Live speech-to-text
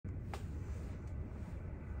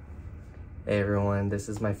Hey everyone, this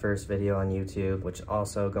is my first video on YouTube, which is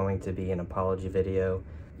also going to be an apology video.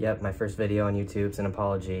 Yep, my first video on YouTube's an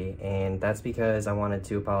apology, and that's because I wanted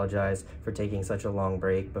to apologize for taking such a long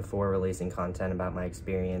break before releasing content about my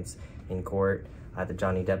experience in court at the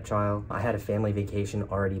Johnny Depp trial. I had a family vacation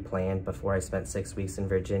already planned before I spent 6 weeks in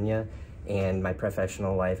Virginia, and my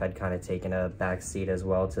professional life had kind of taken a backseat as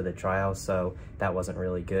well to the trial, so that wasn't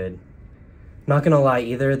really good. Not gonna lie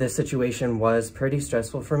either, this situation was pretty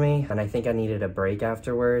stressful for me, and I think I needed a break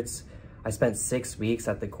afterwards. I spent 6 weeks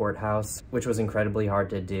at the courthouse, which was incredibly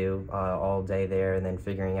hard to do, all day there, and then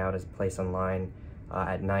figuring out a place online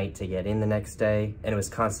at night to get in the next day. And it was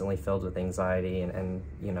constantly filled with anxiety and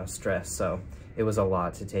you know, stress, so it was a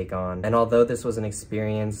lot to take on. And although this was an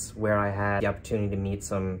experience where I had the opportunity to meet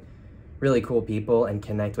some really cool people and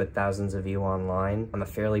connect with thousands of you online, I'm a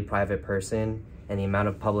fairly private person, and the amount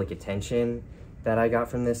of public attention that I got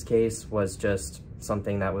from this case was just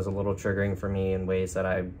something that was a little triggering for me in ways that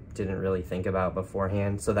I didn't really think about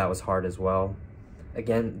beforehand, so that was hard as well.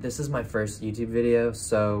 Again, this is my first YouTube video,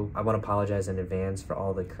 so I want to apologize in advance for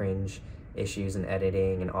all the cringe issues in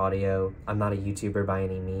editing and audio. I'm not a YouTuber by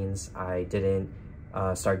any means. I didn't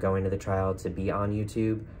start going to the trial to be on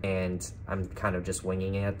YouTube, and I'm kind of just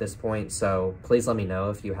winging it at this point, so please let me know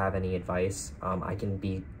if you have any advice. I can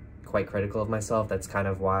be quite critical of myself. That's kind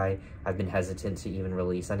of why I've been hesitant to even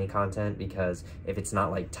release any content, because if it's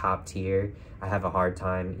not like top tier, I have a hard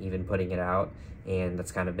time even putting it out, and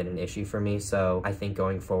that's kind of been an issue for me. So I think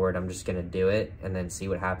going forward, I'm just gonna do it and then see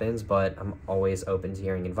what happens, but I'm always open to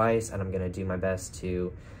hearing advice, and I'm gonna do my best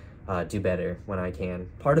to do better when I can.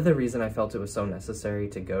 Part of the reason I felt it was so necessary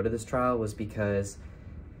to go to this trial was because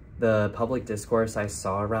the public discourse I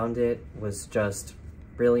saw around it was just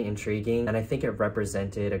really intriguing, and I think it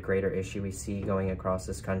represented a greater issue we see going across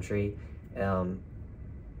this country.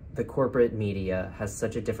 The corporate media has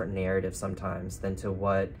such a different narrative sometimes than to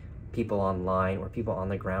what people online or people on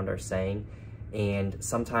the ground are saying, and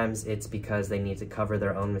sometimes it's because they need to cover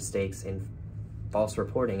their own mistakes in false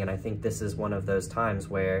reporting, and I think this is one of those times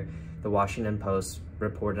where the Washington Post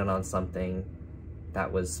reported on something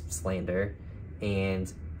that was slander,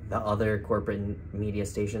 and the other corporate media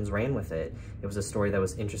stations ran with it. It was a story that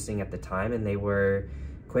was interesting at the time, and they were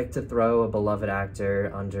quick to throw a beloved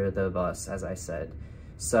actor under the bus, as I said.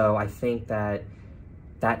 So I think that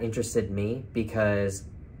interested me, because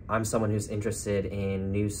I'm someone who's interested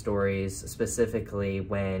in news stories, specifically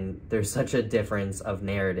when there's such a difference of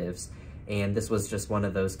narratives. And this was just one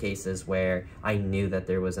of those cases where I knew that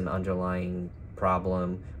there was an underlying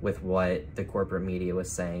problem with what the corporate media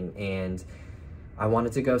was saying, and I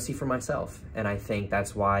wanted to go see for myself, and I think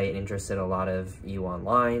that's why it interested a lot of you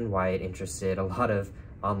online, why it interested a lot of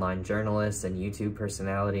online journalists and YouTube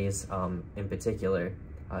personalities in particular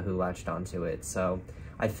who latched onto it. So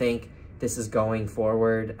I think this is going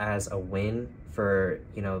forward as a win for,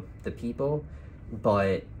 you know, the people,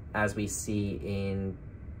 but as we see in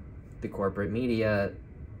the corporate media,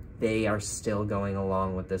 they are still going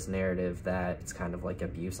along with this narrative that it's kind of like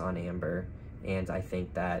abuse on Amber, and I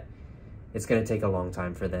think that it's going to take a long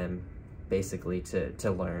time for them basically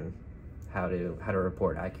to learn how to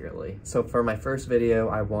report accurately. So for my first video,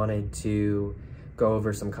 I wanted to go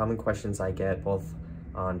over some common questions I get both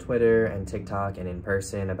on Twitter and TikTok and in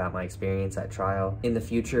person about my experience at trial. In the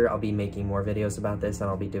future, I'll be making more videos about this, and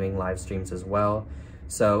I'll be doing live streams as well.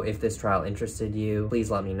 So if this trial interested you, please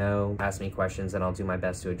let me know, ask me questions, and I'll do my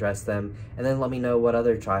best to address them. And then let me know what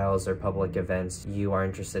other trials or public events you are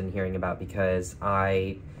interested in hearing about, because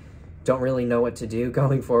I don't really know what to do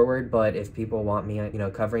going forward, but if people want me, you know,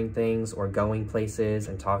 covering things or going places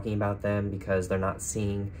and talking about them because they're not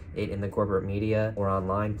seeing it in the corporate media or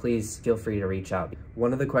online, please feel free to reach out.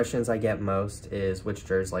 One of the questions I get most is which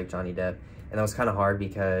jurors like Johnny Depp, and that was kind of hard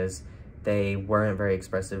because they weren't very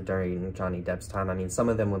expressive during Johnny Depp's time. I mean, some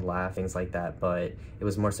of them would laugh, things like that, but it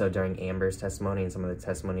was more so during Amber's testimony and some of the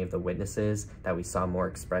testimony of the witnesses that we saw more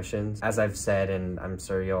expressions. As I've said, and I'm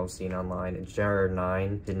sure y'all have seen online, Juror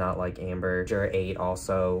 9 did not like Amber. Juror 8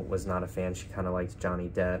 also was not a fan. She kind of liked Johnny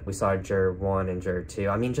Depp. We saw Juror 1 and Juror 2.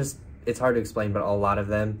 I mean, just, it's hard to explain, but a lot of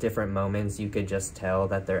them, different moments, you could just tell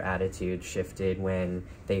that their attitude shifted when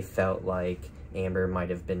they felt like Amber might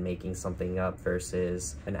have been making something up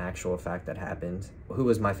versus an actual fact that happened. Who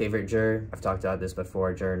was my favorite juror? I've talked about this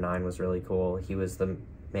before. Juror 9 was really cool. He was the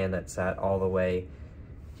man that sat all the way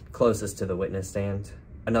closest to the witness stand.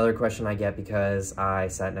 Another question I get because I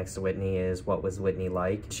sat next to Whitney is, what was Whitney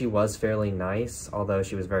like? She was fairly nice, although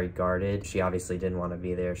she was very guarded. She obviously didn't want to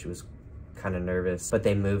be there. She was kind of nervous, but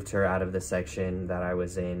they moved her out of the section that I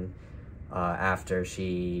was in after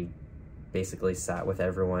she basically sat with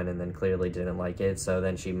everyone and then clearly didn't like it. So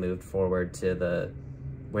then she moved forward to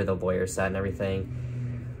where the lawyer sat and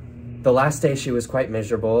everything. The last day she was quite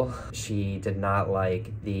miserable. She did not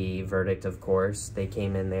like the verdict, of course. They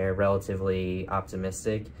came in there relatively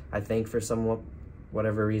optimistic, I think, for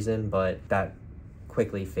whatever reason, but that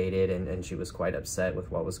quickly faded and she was quite upset with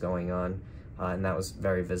what was going on. And that was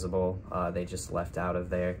very visible. They just left out of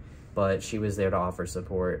there. But she was there to offer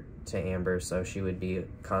support to Amber, so she would be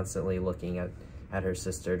constantly looking at her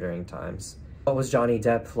sister during times. What was Johnny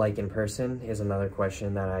Depp like in person is another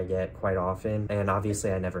question that I get quite often, and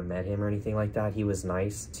obviously I never met him or anything like that. He was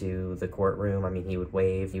nice to the courtroom. I mean, he would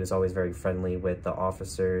wave. He was always very friendly with the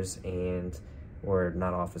officers or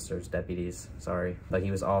not officers, deputies, sorry. But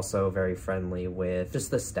he was also very friendly with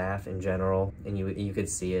just the staff in general, and you could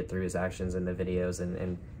see it through his actions in the videos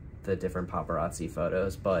and the different paparazzi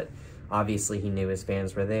photos. But obviously he knew his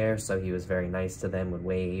fans were there, so he was very nice to them, would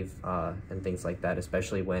wave and things like that,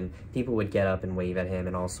 especially when people would get up and wave at him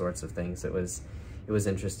and all sorts of things. It was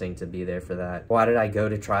interesting to be there for that. Why did I go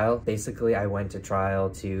to trial? Basically, I went to trial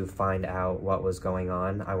to find out what was going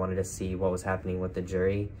on. I wanted to see what was happening with the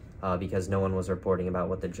jury because no one was reporting about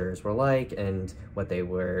what the jurors were like and what they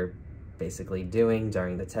were basically doing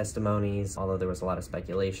during the testimonies, although there was a lot of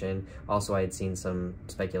speculation. Also, I had seen some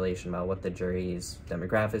speculation about what the jury's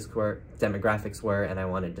demographics were, and I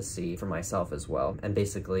wanted to see for myself as well, and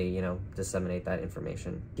basically, you know, disseminate that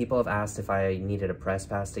information. People have asked if I needed a press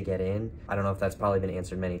pass to get in. I don't know if that's probably been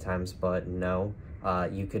answered many times, but no,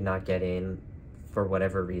 you could not get in for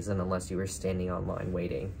whatever reason unless you were standing online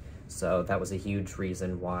waiting. So that was a huge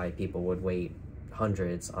reason why people would wait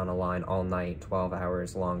hundreds on a line all night, 12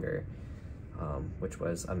 hours longer. Which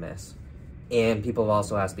was a mess. And people have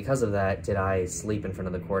also asked, because of that, did I sleep in front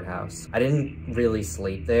of the courthouse? I didn't really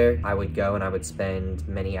sleep there. I would go and I would spend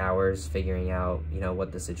many hours figuring out, you know,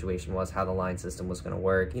 what the situation was, how the line system was going to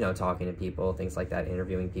work, you know, talking to people, things like that,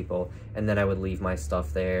 interviewing people. And then I would leave my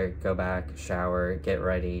stuff there, go back, shower, get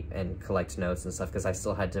ready, and collect notes and stuff, because I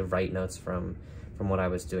still had to write notes from what I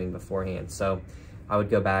was doing beforehand. So I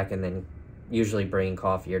would go back and then usually bring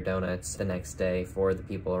coffee or donuts the next day for the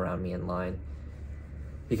people around me in line.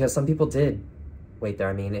 Because some people did wait there.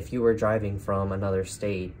 I mean, if you were driving from another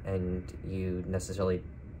state and you necessarily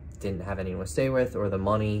didn't have anyone to stay with or the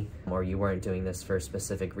money, or you weren't doing this for a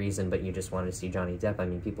specific reason, but you just wanted to see Johnny Depp, I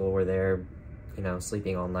mean, people were there, you know,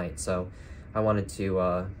 sleeping all night. So I wanted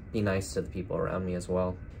to be nice to the people around me as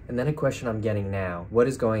well. And then a question I'm getting now, what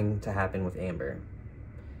is going to happen with Amber?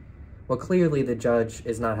 Well, clearly the judge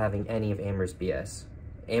is not having any of Amber's BS.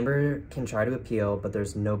 Amber can try to appeal, but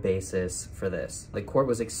there's no basis for this. The court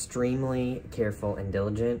was extremely careful and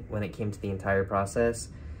diligent when it came to the entire process.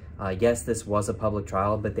 Yes, this was a public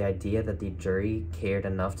trial, but the idea that the jury cared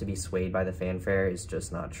enough to be swayed by the fanfare is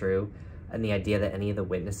just not true. And the idea that any of the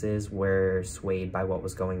witnesses were swayed by what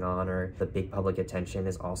was going on or the big public attention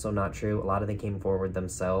is also not true. A lot of them came forward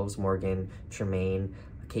themselves. Morgan, Tremaine,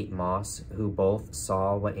 Kate Moss, who both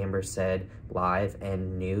saw what Amber said live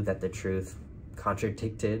and knew that the truth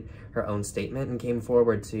contradicted her own statement and came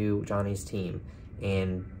forward to Johnny's team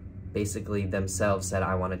and basically themselves said,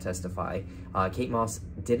 I want to testify. Kate Moss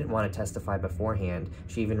didn't want to testify beforehand.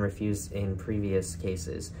 She even refused in previous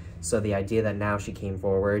cases. So the idea that now she came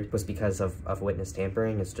forward was because of witness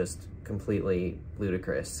tampering is just completely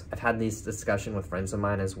ludicrous. I've had this discussion with friends of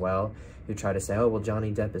mine as well who try to say, oh, well,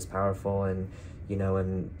 Johnny Depp is powerful and, you know,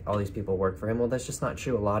 and all these people work for him. Well, that's just not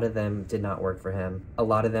true. A lot of them did not work for him. A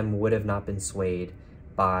lot of them would have not been swayed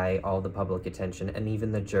by all the public attention, and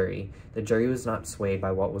even the jury. The jury was not swayed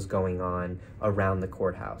by what was going on around the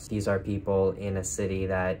courthouse. These are people in a city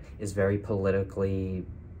that is very politically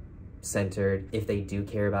centered. If they do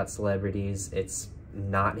care about celebrities, it's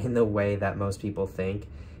not in the way that most people think,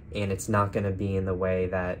 and it's not going to be in the way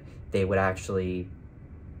that they would actually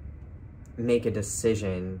make a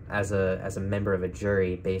decision as a member of a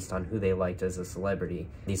jury based on who they liked as a celebrity.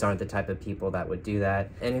 These aren't the type of people that would do that.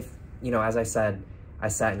 And if, you know, as I said, I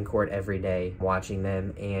sat in court every day watching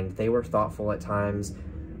them, and they were thoughtful at times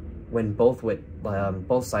when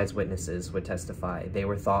both sides' witnesses would testify. They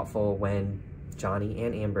were thoughtful when Johnny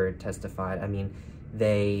and Amber testified. I mean,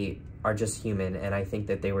 they are just human, and I think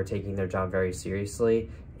that they were taking their job very seriously.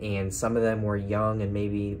 And some of them were young, and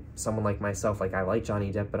maybe someone like myself, like I like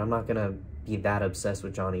Johnny Depp, but I'm not gonna be that obsessed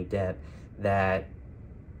with Johnny Depp that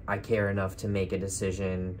I care enough to make a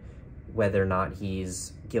decision whether or not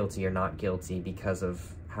he's guilty or not guilty because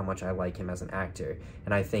of how much I like him as an actor.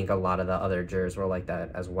 And I think a lot of the other jurors were like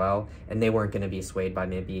that as well, and they weren't gonna be swayed by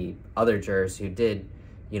maybe other jurors who did,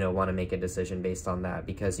 you know, want to make a decision based on that,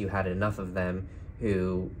 because you had enough of them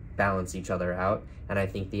who balance each other out. And I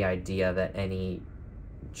think the idea that any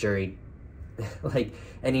jury, like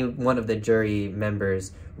any one of the jury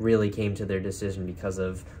members really came to their decision because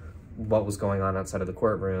of what was going on outside of the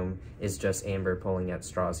courtroom is just Amber pulling at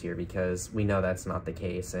straws here, because we know that's not the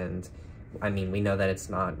case. And I mean, we know that it's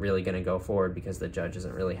not really going to go forward because the judge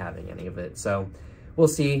isn't really having any of it. So we'll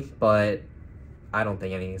see, but I don't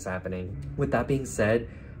think anything's happening. With that being said,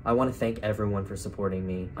 I want to thank everyone for supporting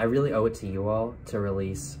me. I really owe it to you all to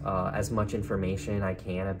release as much information I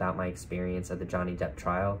can about my experience at the Johnny Depp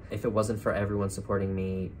trial. If it wasn't for everyone supporting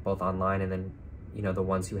me both online and then, you know, the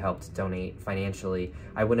ones who helped donate financially,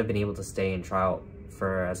 I wouldn't have been able to stay in trial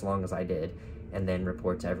for as long as I did and then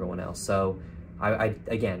report to everyone else. So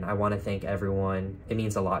again, I want to thank everyone. It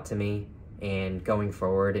means a lot to me. And going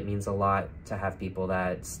forward, it means a lot to have people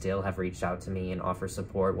that still have reached out to me and offer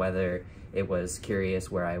support, whether it was curious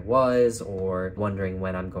where I was or wondering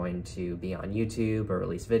when I'm going to be on YouTube or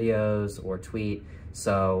release videos or tweet.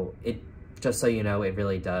 So just so you know, it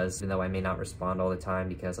really does, even though I may not respond all the time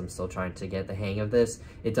because I'm still trying to get the hang of this,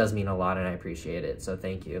 it does mean a lot and I appreciate it, so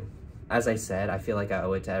thank you. As I said, I feel like I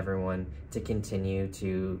owe it to everyone to continue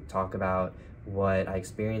to talk about what I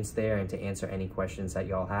experienced there and to answer any questions that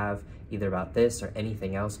y'all have, either about this or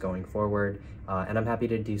anything else going forward, and I'm happy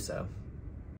to do so.